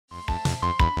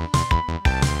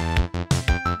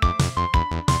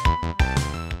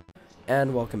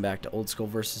And welcome back to Old School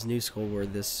versus New School, where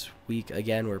this week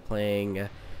again we're playing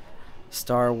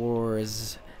Star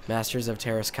Wars Masters of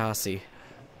Terrascasi.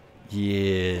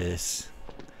 Yes.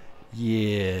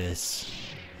 Yes.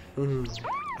 Mm.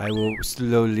 I will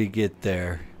slowly get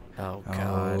there. Oh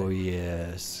god. Oh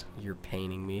yes. You're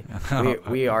painting me.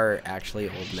 we are actually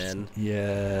old men.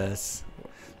 Yes.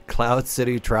 Cloud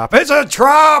City trap. It's a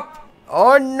trap!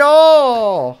 Oh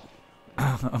no!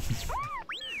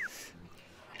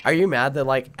 Are you mad that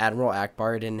like Admiral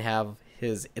Akbar didn't have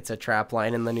his "It's a trap"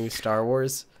 line in the new Star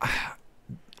Wars?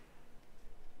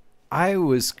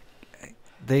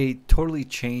 They totally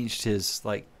changed his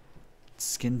like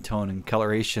skin tone and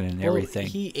coloration and everything.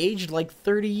 He aged like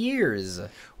 30 years.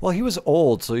 Well, he was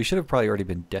old, so he should have probably already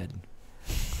been dead.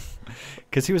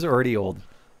 Because he was already old.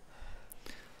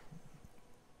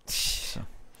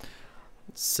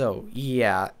 So,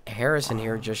 yeah, Harrison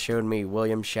here just showed me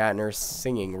William Shatner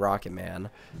singing Rocket Man.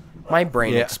 My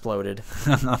brain exploded.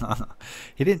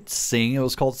 He didn't sing. It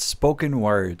was called spoken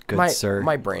word, good sir.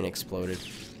 My brain exploded.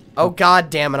 Oh, god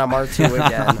damn it, I'm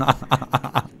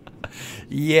R2 again.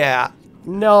 Yeah.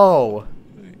 No.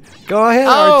 Go ahead,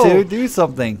 Oh. R2. Do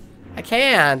something. I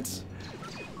can't.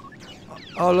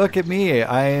 Oh, look at me.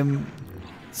 I am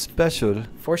special.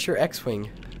 Force your X-Wing.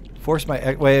 Force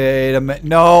my... Wait a minute.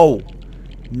 No.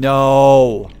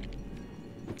 No.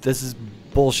 This is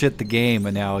bullshit the game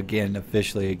and now again,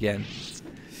 officially again.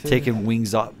 Taking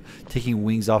wings off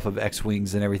of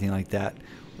X-Wings and everything like that.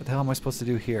 What the hell am I supposed to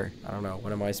do here? I don't know.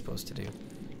 What am I supposed to do?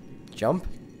 Jump?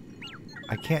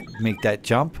 I can't make that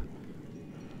jump.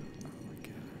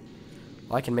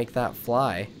 Well, I can make that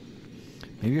fly.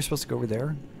 Maybe you're supposed to go over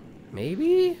there?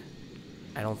 Maybe?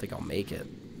 I don't think I'll make it.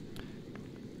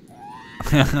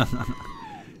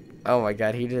 Oh my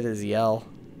god, he did his yell.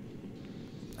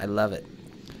 I love it.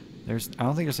 I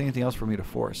don't think there's anything else for me to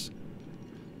force.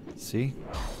 See?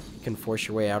 You can force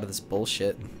your way out of this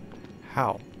bullshit.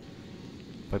 How?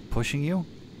 By pushing you?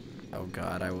 Oh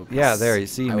god, I would be there, you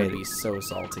see, you I made would it. be so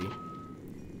salty.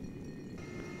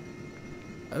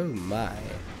 Oh my.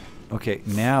 Okay,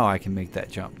 now I can make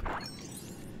that jump.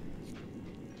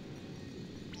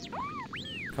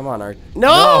 Come on, Art.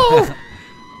 No!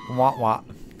 Wah wah.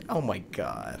 Oh my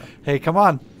god. Hey, come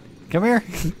on. Come here.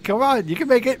 Come on, you can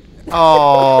make it.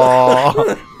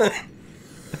 Oh.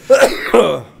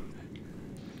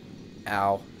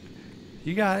 Ow.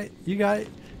 You got it. You got it.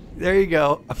 There you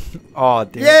go. Oh,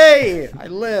 damn. Yay! I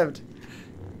lived.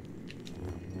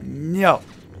 No.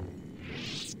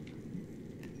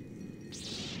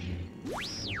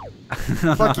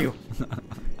 Fuck you.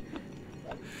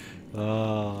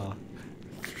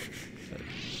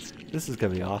 This is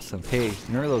gonna be awesome. Hey,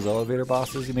 remember those elevator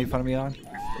bosses you made fun of me on?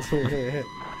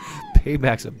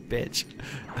 Payback's a bitch.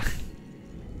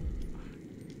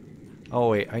 Oh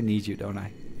wait, I need you, don't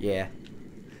I? Yeah.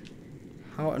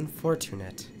 How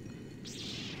unfortunate.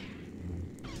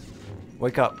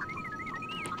 Wake up.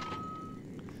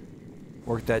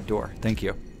 Work that door. Thank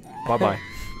you. Bye bye.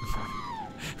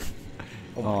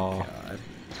 Oh my god.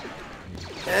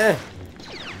 Eh.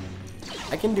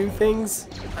 I can do things.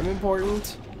 I'm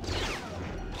important.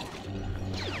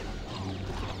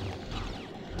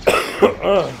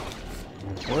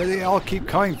 Where do they all keep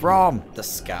coming from? The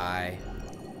sky.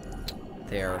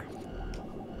 There.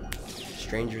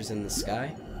 Strangers in the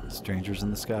sky? Strangers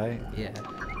in the sky? Yeah.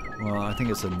 Well, I think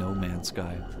it's a no man's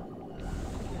sky.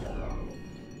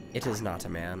 It is not a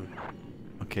man.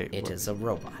 Okay. It is a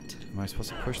robot. Am I supposed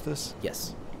to push this?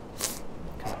 Yes.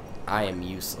 'Cause I am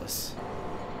useless.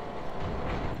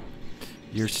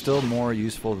 You're still more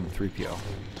useful than 3PO.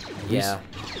 Yeah.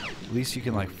 At least you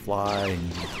can like fly and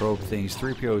you can probe things.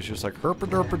 3PO is just like herp a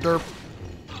derp a derp.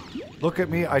 Look at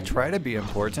me, I try to be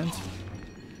important.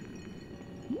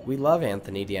 We love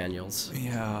Anthony Daniels.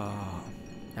 Yeah.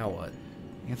 Now what?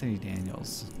 Anthony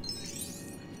Daniels.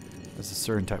 That's a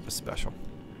certain type of special.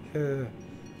 You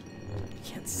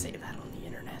can't say that on the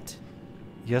internet.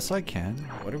 Yes, I can.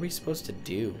 What are we supposed to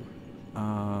do?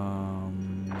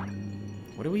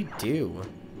 What do we do?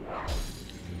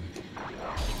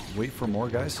 Wait for more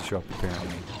guys to show up,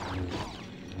 apparently.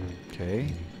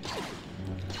 Okay.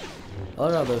 I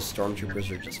love how those stormtroopers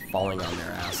are just falling on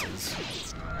their asses.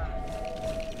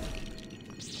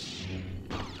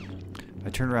 I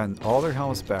turned around all their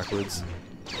helmets backwards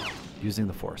using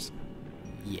the Force.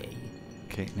 Yay.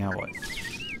 Okay, now what?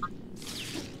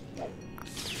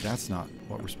 That's not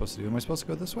what we're supposed to do. Am I supposed to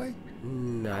go this way?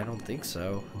 No, I don't think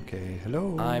so. Okay,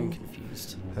 hello? I'm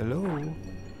confused. Hello?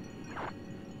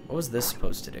 What was this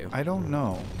supposed to do? I don't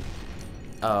know.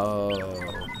 Oh.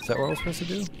 Is that what we're supposed to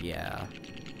do? Yeah.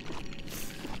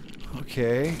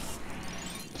 Okay.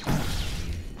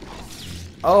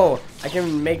 Oh, I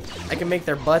can make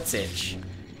their butts itch.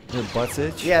 Their butts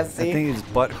itch? Yeah, see? I think his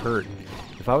butt hurt.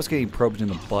 If I was getting probed in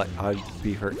the butt, I'd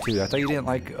be hurt too. I thought you didn't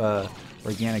like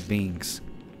organic beings.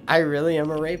 I really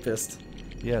am a rapist.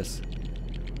 Yes.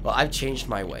 Well, I've changed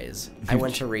my ways. I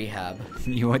went to rehab.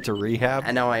 You went to rehab?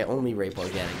 And now I only rape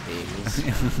organic beings.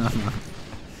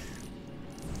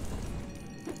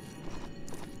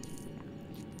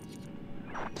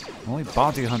 Only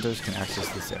bounty hunters can access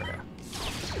this area.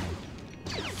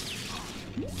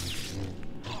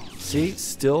 See?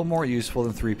 Still more useful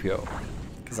than 3PO.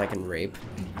 Because I can rape.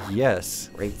 Yes.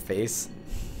 Rape face.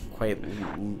 Quite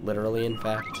literally, in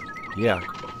fact. Yeah.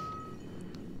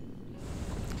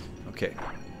 Okay.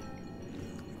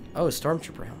 Oh,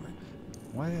 Stormtrooper helmet.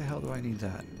 Why the hell do I need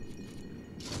that?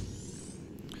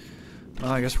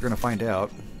 Well, I guess we're going to find out.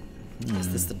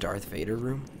 Is this the Darth Vader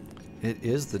room? It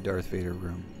is the Darth Vader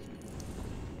room.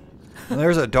 Well,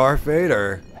 there's a Darth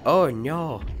Vader. Oh,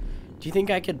 no. Do you think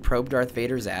I could probe Darth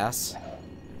Vader's ass?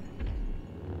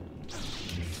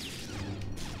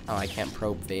 Oh, I can't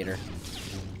probe Vader.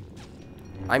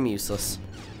 I'm useless.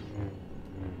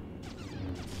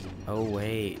 Oh,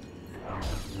 wait.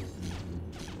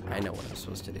 I know what I'm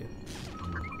supposed to do.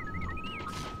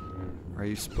 Are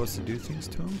you supposed to do things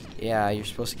to him? Yeah, you're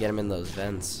supposed to get him in those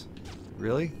vents.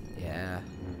 Really? Yeah.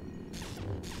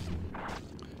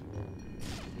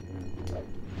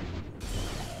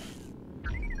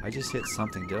 I just hit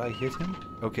something. Did I hit him?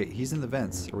 Okay, he's in the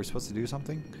vents. Are we supposed to do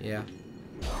something? Yeah.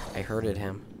 I hurted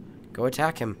him. Go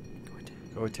attack him.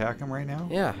 Go attack him right now?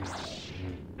 Yeah.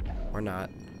 Or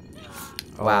not.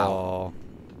 Oh. Wow.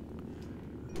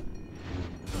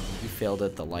 You failed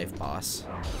at the life boss.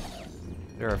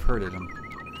 There, I've hurted him.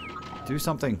 Do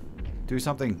something. Do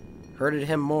something. Hurted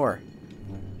him more.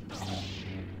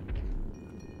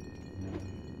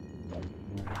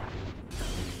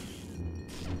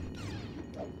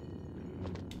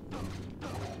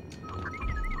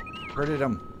 Hurted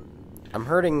him. I'm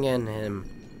hurting in him.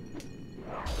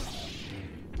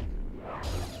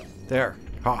 There.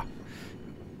 Ha.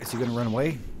 Is he gonna run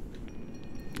away?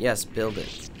 Yes, build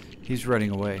it. He's running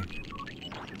away.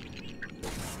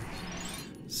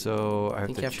 So I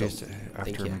have to chase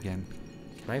after him again.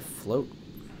 Can I float?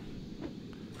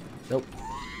 Nope.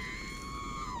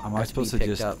 Am I supposed to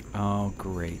just... up. Oh,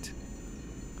 great.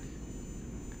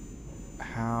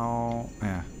 How...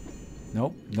 Yeah.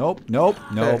 Nope. Nope. Nope.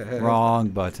 Nope. Wrong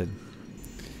button.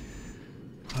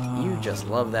 You just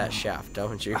love that shaft,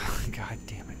 don't you? God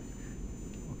damn it.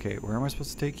 Okay, where am I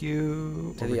supposed to take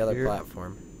you? To Over the other here?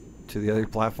 platform. To the other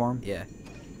platform? Yeah.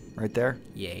 Right there?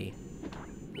 Yay.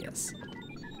 Yes.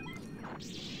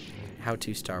 How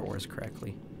to Star Wars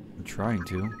correctly. I'm trying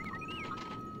to.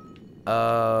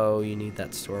 Oh, you need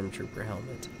that Stormtrooper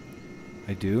helmet.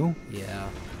 I do? Yeah.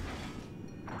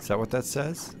 Is that what that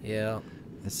says? Yeah.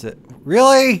 Is it?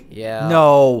 Really? Yeah.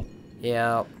 No.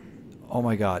 Yeah. Oh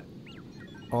my god.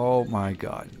 Oh my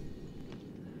god.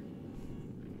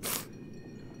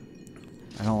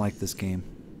 I don't like this game.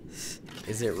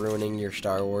 Is it ruining your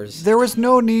Star Wars? There was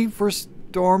no need for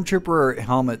Stormtrooper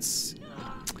helmets.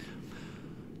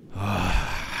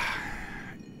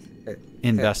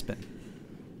 Investment.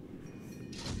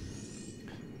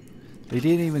 They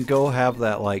didn't even go have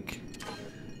that, like,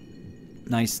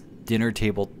 nice dinner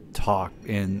table talk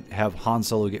and have Han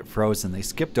Solo get frozen. They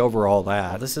skipped over all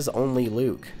that. Oh, this is only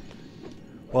Luke.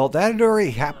 Well, that had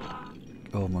already happened.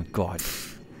 Oh my god.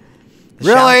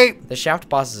 Really? The shaft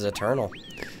boss is eternal.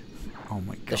 Oh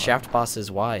my god. The shaft boss is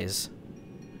wise.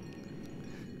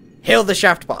 Hail the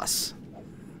shaft boss!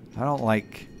 I don't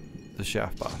like the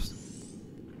shaft boss.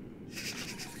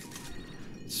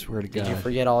 Swear to God. Did you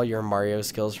forget all your Mario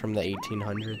skills from the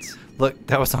 1800s? Look,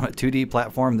 that was on a 2D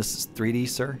platform. This is 3D,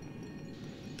 sir.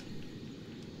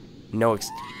 No,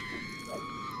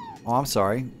 Oh, I'm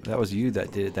sorry. That was you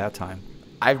that did it that time.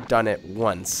 I've done it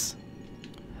once.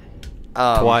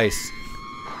 Twice.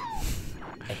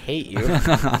 I hate you.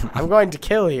 I'm going to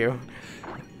kill you.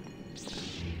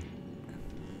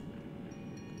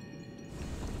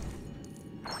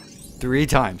 Three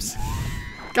times.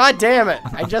 God damn it!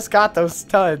 I just got those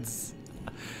studs.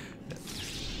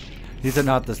 These are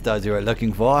not the studs you are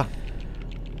looking for.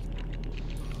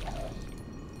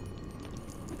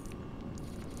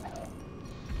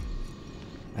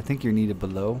 I think you're needed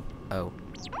below. Oh.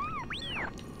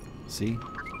 See?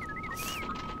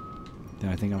 Then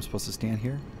I think I'm supposed to stand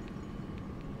here.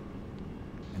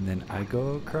 And then I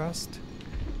go across.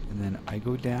 And then I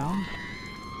go down.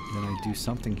 And then I do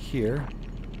something here.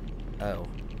 Oh.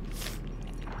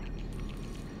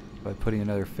 By putting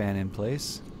another fan in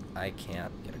place. I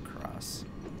can't get across.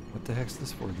 What the heck's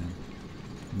this for then?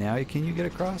 Now can you get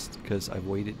across? Because I've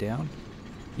weighed it down.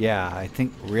 Yeah, I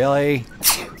think. Really?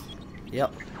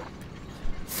 Yep.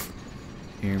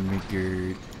 Here we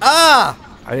go. Ah!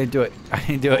 I didn't do it. I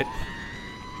didn't do it.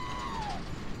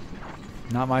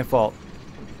 Not my fault.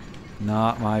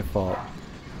 Not my fault.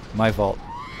 My fault.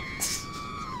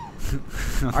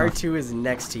 R2 is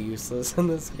next to useless in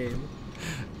this game.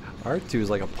 R2 is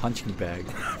like a punching bag.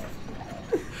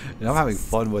 And I'm having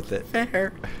fun with it.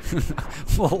 Fair.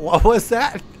 Well, what was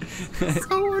that?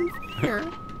 So unfair.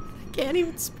 I can't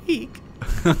even speak.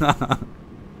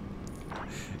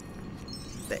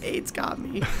 The AIDS got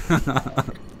me.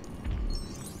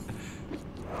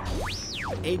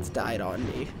 AIDS died on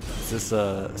me. Is this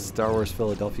a Star Wars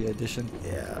Philadelphia edition?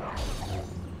 Yeah.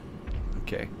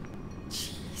 Okay.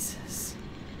 Jesus.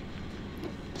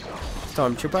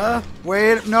 Stormtrooper.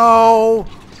 Wait, no!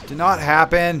 Did not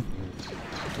happen.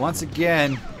 Once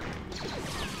again.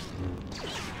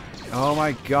 Oh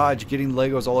my god, you're getting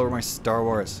Legos all over my Star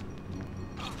Wars.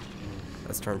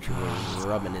 That Stormtrooper was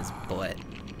rubbing his butt.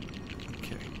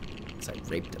 Okay. So I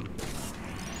raped him.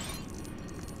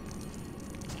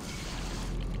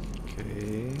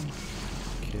 Okay.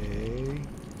 Okay.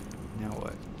 Now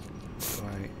what? Do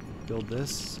I build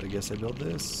this? I guess I build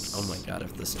this. Oh my god,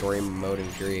 if the story mode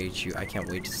infuriates you, I can't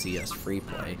wait to see us free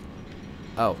play.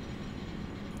 Oh.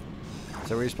 Is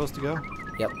that where you're supposed to go?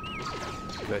 Yep.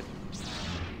 Good.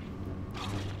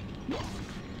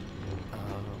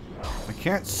 I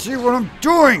can't see what I'm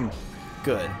doing!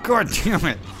 Good. God damn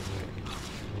it!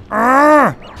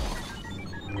 Ah!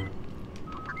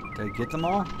 Did I get them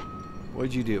all? What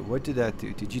did you do? What did that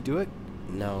do? Did you do it?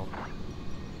 No.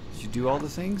 Did you do all the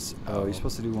things? Oh, you're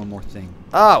supposed to do one more thing.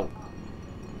 Oh!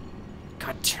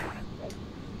 God damn it.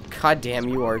 God damn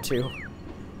you, R2.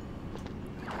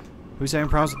 Who's having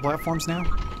problems with platforms now?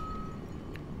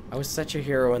 I was such a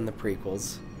hero in the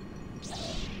prequels.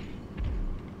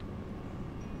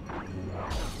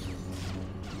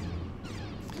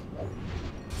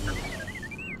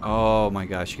 Oh my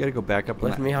gosh, you gotta go back up on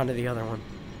Lift that. me onto the other one.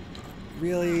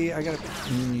 Really? I gotta...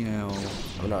 No.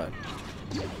 I'm not.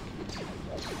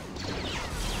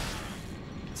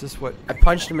 Is this what... I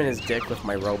punched him in his dick with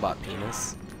my robot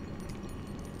penis.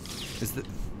 Is the...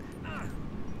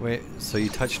 Wait, so you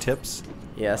touch tips?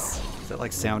 Yes. Is that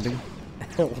like sounding?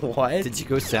 What? Did you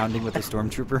go sounding with the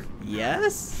stormtrooper?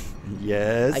 Yes?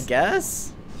 Yes. I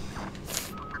guess.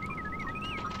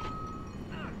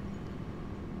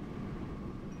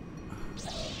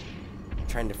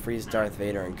 Trying to freeze Darth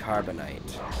Vader in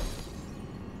carbonite.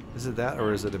 Is it that,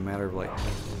 or is it a matter of like...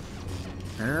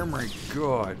 Oh my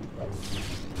god.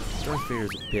 Darth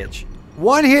Vader's a bitch.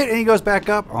 One hit and he goes back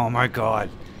up? Oh my god.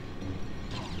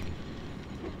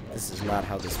 This is not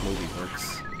how this movie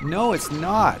works. No, it's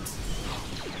not.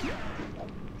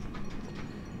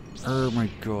 Oh my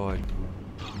god.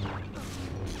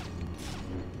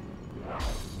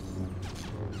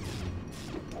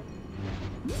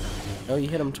 Oh, you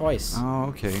hit him twice. Oh,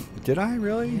 okay. Did I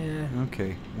really? Yeah.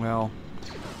 Okay. Well,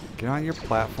 get on your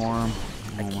platform.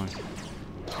 Oh my.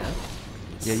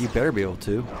 Yeah, you better be able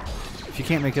to. If you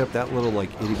can't make it up that little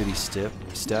like itty bitty step,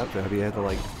 have you had to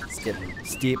like Skip.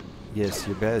 steep? Yes,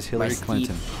 you're bad as Hillary steep.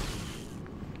 Clinton.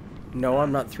 No,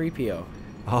 I'm not 3PO.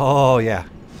 Oh yeah.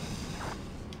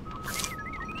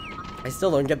 I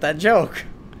still don't get that joke.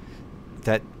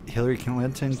 That Hillary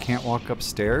Clinton can't walk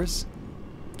upstairs.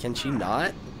 Can she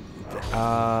not?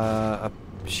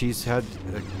 She's had.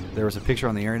 There was a picture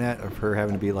on the internet of her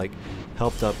having to be like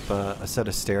helped up a set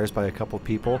of stairs by a couple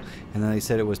people, and then they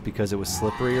said it was because it was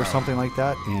slippery or something like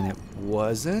that, and it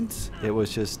wasn't. It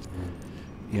was just,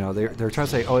 you know, they're trying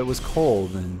to say, oh, it was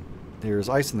cold and there was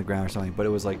ice in the ground or something, but it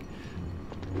was like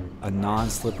a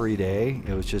non-slippery day.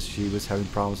 It was just she was having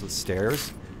problems with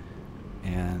stairs,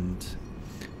 and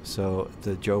so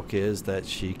the joke is that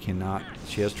she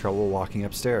has trouble walking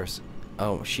upstairs.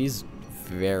 Oh, she's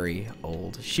very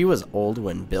old. She was old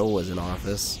when Bill was in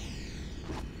office.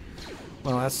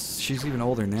 Well, she's even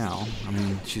older now. I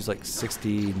mean, she's like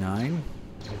 69.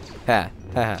 Ha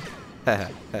ha ha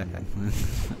ha.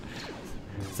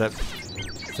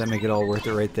 Does that make it all worth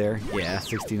it right there? Yeah.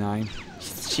 69.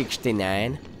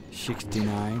 69.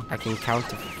 69. I can count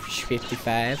to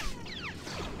 55.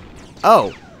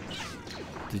 Oh,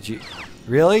 Did you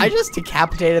really? I just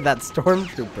decapitated that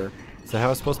stormtrooper. Is that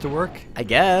how it's supposed to work? I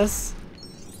guess.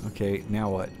 Okay, now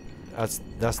what?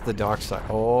 That's the dark side.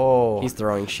 Oh. He's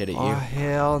throwing shit at Oh you.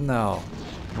 hell no.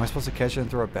 Am I supposed to catch it and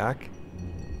throw it back?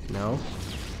 No?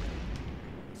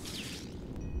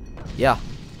 Yeah.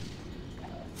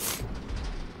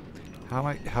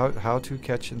 How to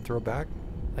catch and throw back?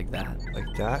 Like that.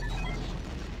 Like that?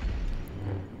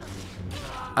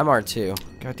 I'm R2.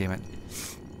 God damn it.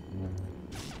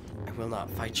 I will not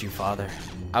fight you, father.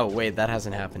 Oh, wait, that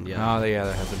hasn't happened yet. Oh, yeah,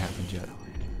 that hasn't happened yet.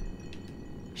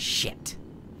 Shit.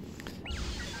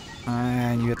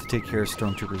 And you have to take care of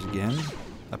stormtroopers again,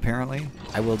 apparently.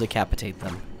 I will decapitate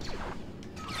them.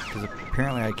 Because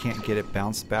apparently I can't get it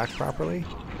bounced back properly.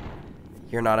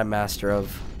 You're not a master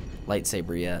of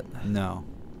lightsaber yet. No.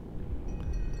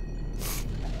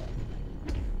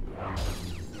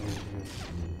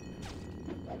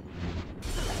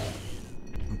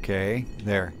 Okay,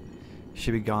 there.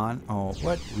 Should be gone. Oh,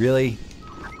 what? Really?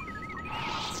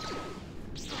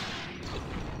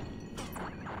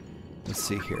 Let's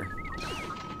see here.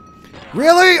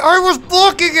 Really? I was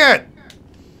blocking it!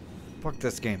 Fuck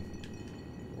this game.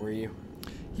 Were you?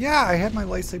 Yeah, I had my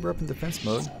lightsaber up in defense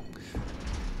mode.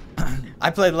 I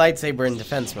played lightsaber in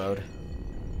defense mode.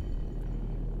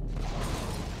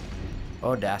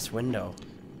 Oh, das window.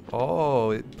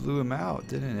 Oh, it blew him out,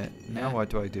 didn't it? Now Yeah. what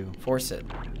do I do? Force it.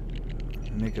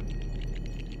 Make a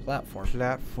Platform.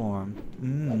 platform.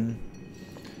 Mm.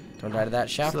 Don't die to that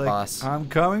shaft, It's like, boss. I'm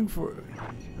coming for...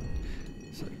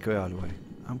 It's like, go out of the way.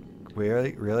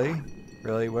 Really? Really?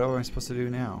 Really? What am I supposed to do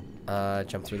now?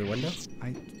 Jump through the window?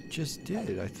 I just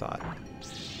did, I thought.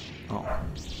 Oh.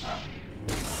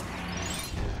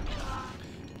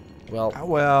 Well,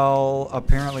 Well,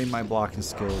 apparently my blocking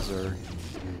skills are...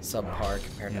 subpar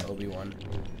compared to Obi-Wan.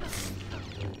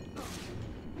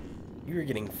 You were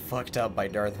getting fucked up by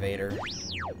Darth Vader.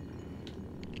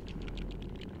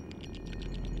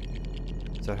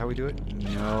 Is that how we do it?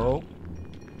 No.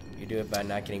 You do it by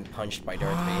not getting punched by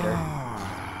Darth Vader.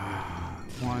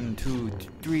 1, 2,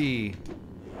 3.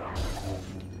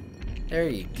 There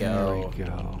you There go. we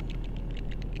go.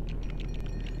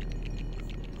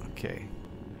 Okay.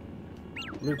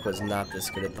 Luke was not this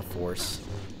good at the Force.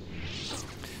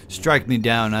 Strike me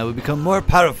down, I will become more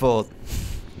powerful.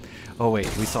 Oh wait,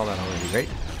 we saw that already, right?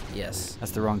 Yes.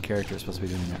 That's the wrong character supposed to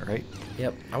be doing that, right?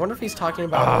 Yep. I wonder if he's talking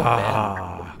about old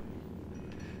Ah.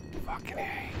 Fucking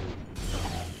A.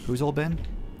 Who's old Ben? Ben.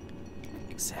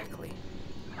 Exactly.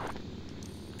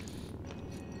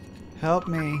 Help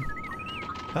me.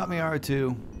 Help me,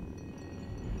 R2.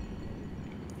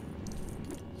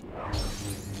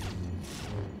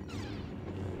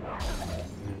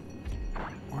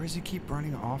 Where does he keep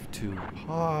running off to?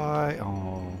 Hi.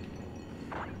 Oh.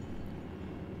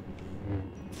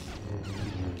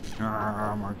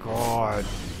 Oh my god.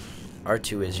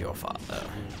 R2 is your father.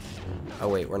 Oh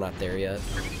wait, we're not there yet.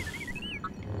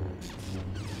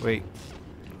 Wait.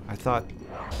 I thought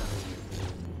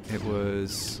it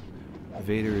was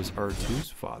Vader's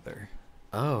R2's father.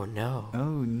 Oh no.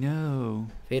 Oh no.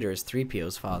 Vader is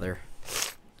 3PO's father.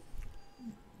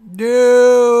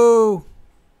 No!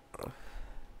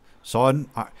 Son,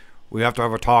 we have to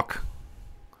have a talk.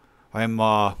 This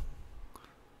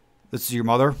is your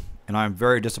mother, and I'm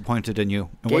very disappointed in you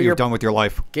and what you've done with your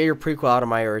life. Get your prequel out of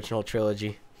my original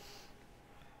trilogy.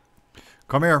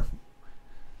 Come here.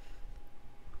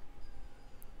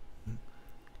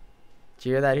 Did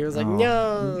you hear that? He was like, Oh.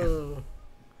 no.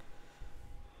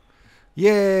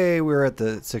 Yay, we're at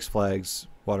the Six Flags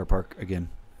water park again.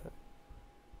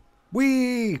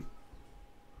 Whee!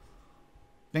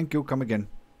 Thank you, come again.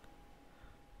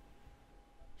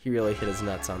 He really hit his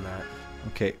nuts on that.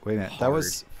 Okay, wait a minute. That Hard.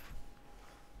 was...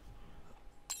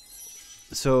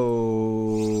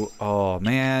 So... Oh,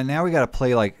 man. Now we gotta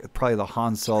play, like, probably the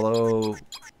Han Solo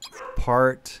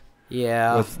part.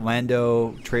 Yeah. With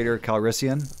Lando, Traitor,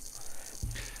 Calrissian.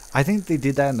 I think they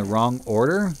did that in the wrong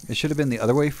order. It should have been the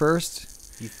other way first.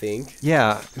 You think?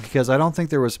 Yeah, because I don't think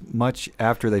there was much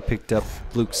after they picked up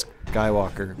Luke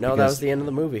Skywalker. No, that was the end of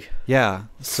the movie. Yeah,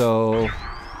 so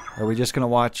are we just going to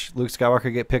watch Luke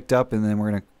Skywalker get picked up and then we're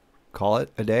going to call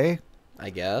it a day? I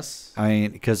guess. I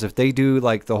mean, because if they do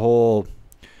like the whole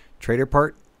Traitor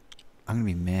part, I'm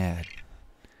going to be mad.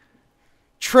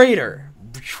 Traitor!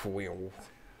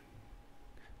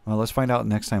 Well, let's find out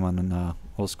next time on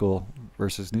Old School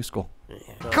versus New School.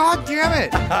 God damn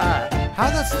it!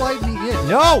 How'd that slide me in?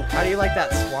 No! How do you like that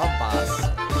swamp boss?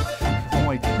 Oh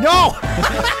my... No!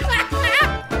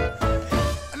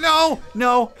 No!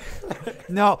 No!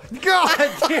 No!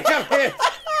 God damn it!